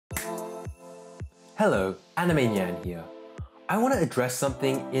Hello, Anime Nyan here. I want to address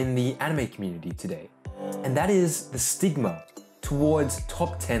something in the anime community today, and that is the stigma towards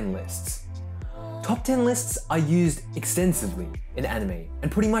top 10 lists. Top 10 lists are used extensively in anime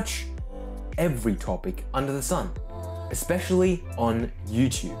and pretty much every topic under the sun, especially on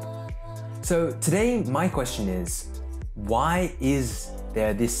YouTube. So today my question is, why is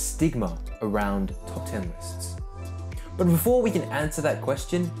there this stigma around top 10 lists? But before we can answer that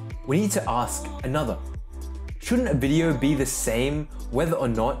question, we need to ask another. Shouldn't a video be the same whether or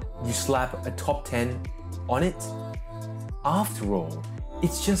not you slap a top 10 on it? After all,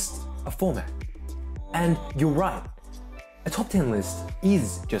 it's just a format. And you're right, a top 10 list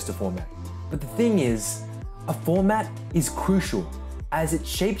is just a format. But the thing is, a format is crucial as it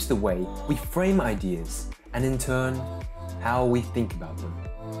shapes the way we frame ideas and in turn, how we think about them.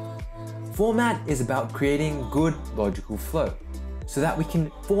 Format is about creating good logical flow so that we can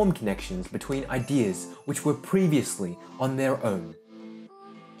form connections between ideas which were previously on their own.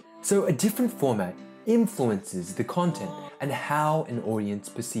 So a different format influences the content and how an audience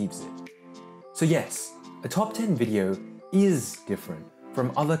perceives it. So yes, a top 10 video is different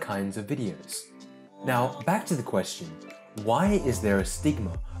from other kinds of videos. Now back to the question, why is there a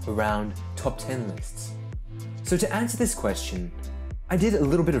stigma around top 10 lists? So to answer this question, I did a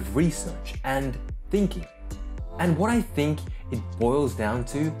little bit of research and thinking. And what I think it boils down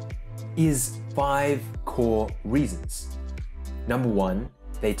to is 5 core reasons. Number 1,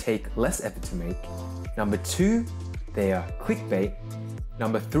 they take less effort to make. Number 2, they are clickbait.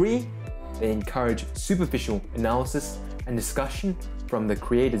 Number 3, they encourage superficial analysis and discussion from the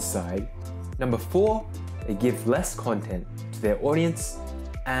creator's side. Number 4, they give less content to their audience.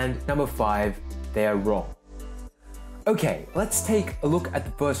 And number 5, they are wrong. Okay, let's take a look at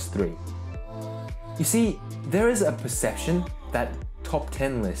the first 3. You see, there is a perception that top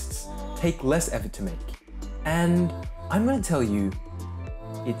 10 lists take less effort to make. And I'm going to tell you,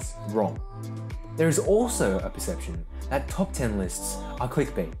 it's wrong. There is also a perception that top 10 lists are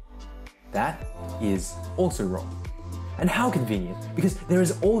clickbait. That is also wrong. And how convenient, because there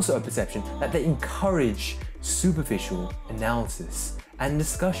is also a perception that they encourage superficial analysis and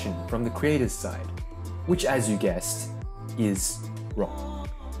discussion from the creator's side, which, as you guessed, is wrong.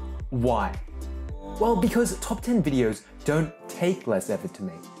 Why? Well, because top 10 videos don't take less effort to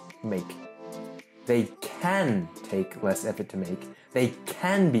make. They can take less effort to make. They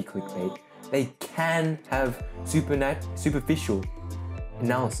can be clickbait. They can have superficial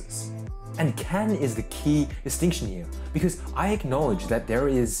analysis. And can is the key distinction here, because I acknowledge that there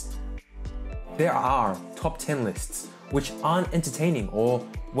are top 10 lists which aren't entertaining or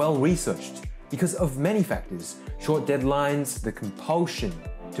well researched because of many factors: short deadlines, the compulsion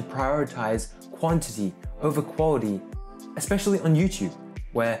to prioritize quantity over quality, especially on YouTube,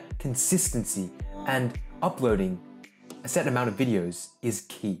 where consistency and uploading a set amount of videos is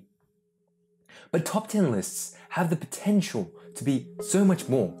key. But top 10 lists have the potential to be so much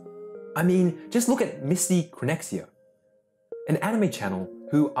more. I mean, just look at Misty Cronexia, an anime channel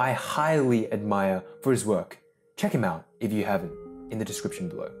who I highly admire for his work. Check him out if you haven't, in the description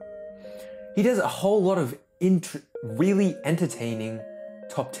below. He does a whole lot of really entertaining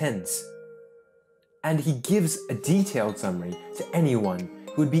top 10s. And he gives a detailed summary to anyone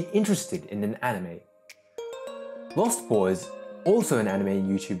who would be interested in an anime. Lost Pause, also an anime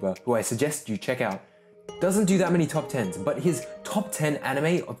YouTuber who I suggest you check out, doesn't do that many top 10s, but his top 10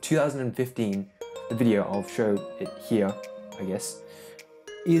 anime of 2015, the video, I'll show it here, I guess,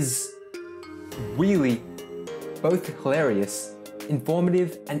 is really both hilarious,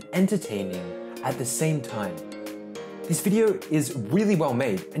 informative, and entertaining at the same time. This video is really well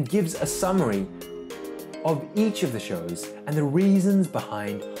made and gives a summary of each of the shows and the reasons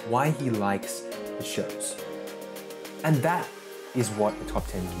behind why he likes the shows. And that is what a top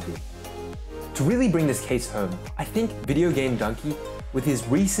 10 can do. To really bring this case home, I think Video Game Donkey, with his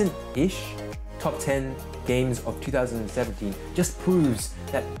recent-ish top 10 games of 2017, just proves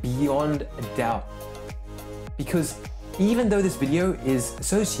that beyond a doubt. Because even though this video is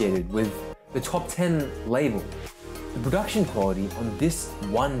associated with the top 10 label, the production quality on this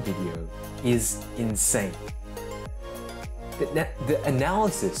one video is insane. The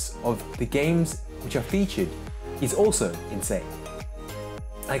analysis of the games which are featured is also insane.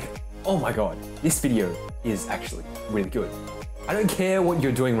 Like, oh my god, this video is actually really good. I don't care what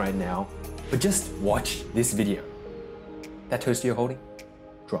you're doing right now, but just watch this video. That toaster you're holding,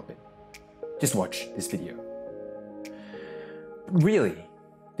 drop it. Just watch this video. Really,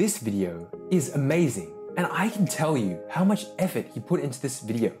 this video is amazing. And I can tell you how much effort he put into this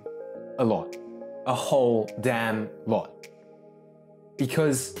video. A lot. A whole damn lot.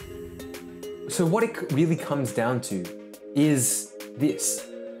 Because So what it really comes down to is this.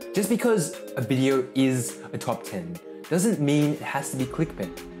 Just because a video is a top 10 doesn't mean it has to be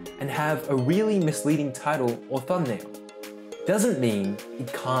clickbait and have a really misleading title or thumbnail. Doesn't mean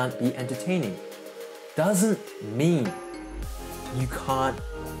it can't be entertaining. Doesn't mean you can't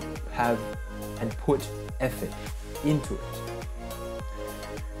have and put effort into it.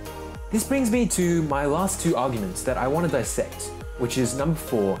 This brings me to my last two arguments that I want to dissect, which is number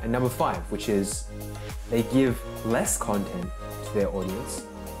 4 and number 5, which is they give less content to their audience,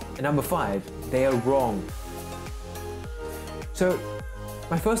 and number 5, they are wrong. So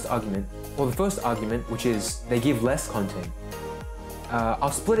my first argument, or the first argument, which is they give less content,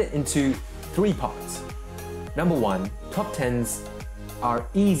 I'll split it into 3 parts. Number 1, top 10s are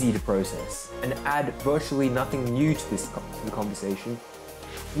easy to process and add virtually nothing new to the conversation.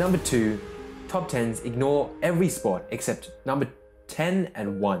 Number 2, top 10s ignore every spot except number 10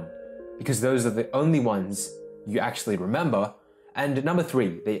 and 1, because those are the only ones you actually remember. And number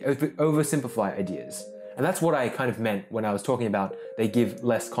 3, they oversimplify ideas. And that's what I kind of meant when I was talking about they give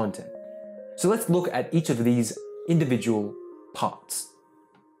less content. So let's look at each of these individual parts.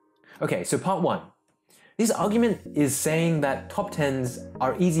 Okay, so part 1. This argument is saying that top 10s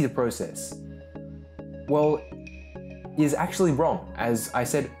are easy to process. Well, is actually wrong, as I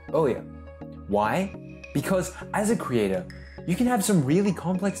said earlier. Why? Because as a creator, you can have some really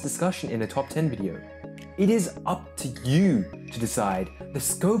complex discussion in a top 10 video. It is up to you to decide the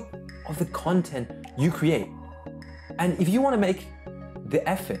scope of the content you create. And if you want to make the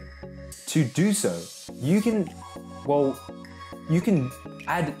effort to do so, you can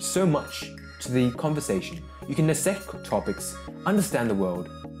add so much to the conversation. You can dissect topics, understand the world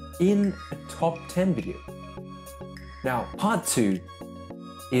in a top 10 video. Now, part 2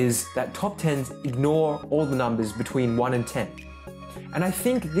 is that top 10s ignore all the numbers between 1 and 10. And I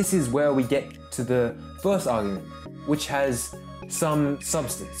think this is where we get to the first argument, which has some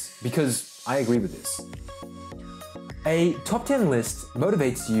substance, because I agree with this. A top 10 list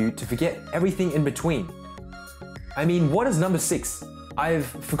motivates you to forget everything in between. I mean, what is number 6? I've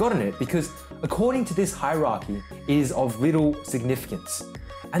forgotten it because according to this hierarchy, it is of little significance.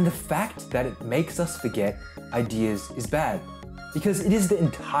 And the fact that it makes us forget ideas is bad, because it is the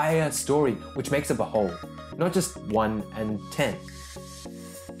entire story which makes up a whole, not just 1 and 10.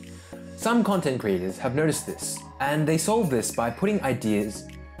 Some content creators have noticed this, and they solve this by putting ideas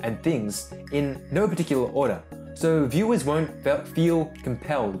and things in no particular order, so viewers won't feel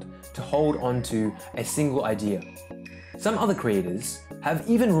compelled to hold on to a single idea. Some other creators have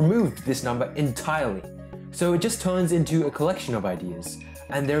even removed this number entirely, so it just turns into a collection of ideas,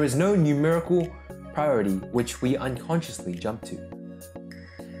 and there is no numerical priority which we unconsciously jump to.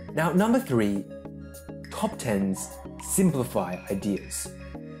 Now, number 3, top 10s simplify ideas.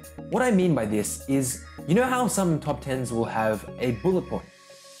 What I mean by this is, you know how some top 10s will have a bullet point,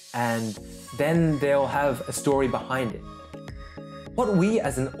 and then they'll have a story behind it. What we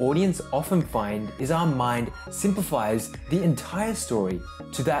as an audience often find is our mind simplifies the entire story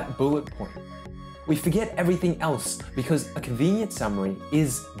to that bullet point. We forget everything else because a convenient summary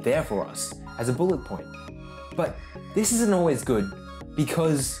is there for us as a bullet point. But this isn't always good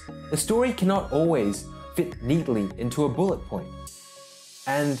because the story cannot always fit neatly into a bullet point.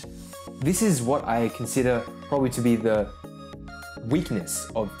 And this is what I consider probably to be the weakness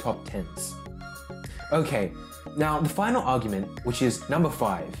of top 10s. Okay, now the final argument, which is number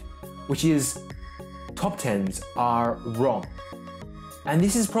 5, which is top 10s are wrong. And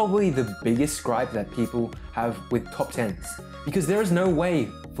this is probably the biggest gripe that people have with top 10s, because there is no way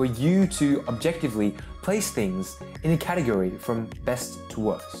for you to objectively place things in a category from best to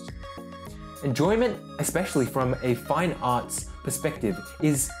worst. Enjoyment, especially from a fine arts perspective,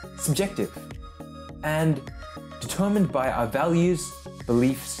 is subjective and determined by our values,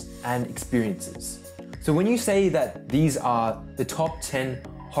 beliefs, and experiences. So when you say that these are the top 10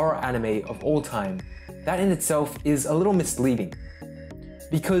 horror anime of all time, that in itself is a little misleading,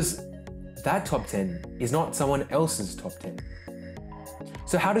 because that top 10 is not someone else's top 10.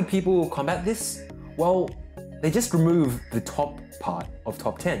 So how do people combat this? Well, they just remove the top part of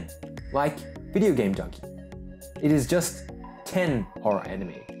top 10, like Video Game Junkie. It is just 10 horror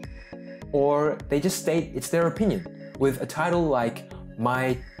anime. Or they just state it's their opinion with a title like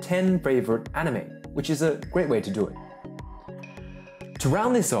My 10 Favorite Anime, which is a great way to do it. To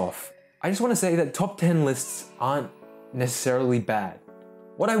round this off, I just want to say that top 10 lists aren't necessarily bad.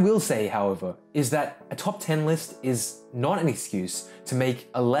 What I will say, however, is that a top 10 list is not an excuse to make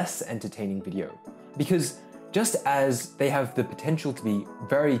a less entertaining video, because just as they have the potential to be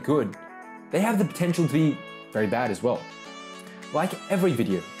very good, they have the potential to be very bad as well. like every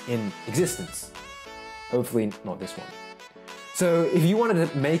video in existence. Hopefully not this one. So if you wanted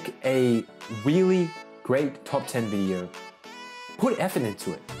to make a really great top 10 video, put effort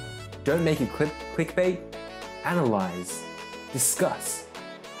into it. Don't make it clickbait, analyze, discuss.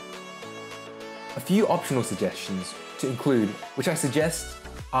 A few optional suggestions to include, which I suggest,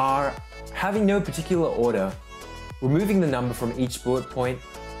 are having no particular order, removing the number from each bullet point,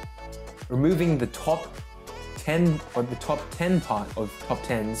 removing the top 10 or the top 10 part of top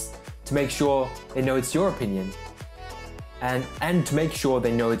 10s to make sure they know it's your opinion, and to make sure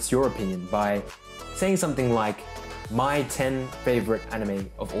they know it's your opinion by saying something like, my 10 favorite anime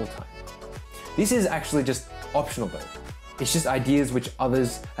of all time. This is actually just optional though. It's just ideas which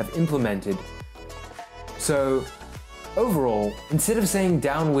others have implemented. So overall, instead of saying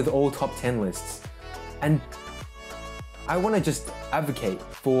down with all top 10 lists, and I want to just advocate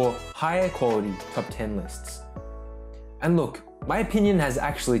for higher quality top 10 lists. And look, my opinion has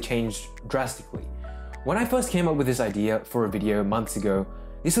actually changed drastically. When I first came up with this idea for a video months ago,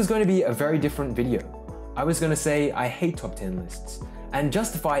 this was going to be a very different video. I was going to say I hate top 10 lists and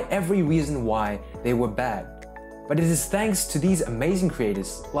justify every reason why they were bad. But it is thanks to these amazing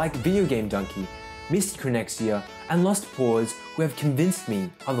creators like Video Game Donkey, Misty Cronexia, and Lost Pause who have convinced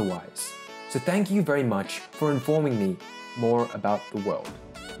me otherwise. So thank you very much for informing me more about the world,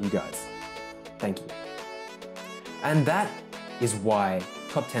 you guys. Thank you. And that is why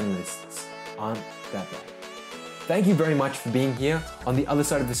top 10 lists aren't that bad. Thank you very much for being here on the other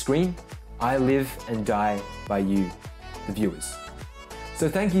side of the screen. I live and die by you, the viewers. So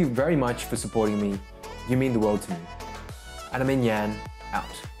thank you very much for supporting me. You mean the world to me. And I'm Nyan, out.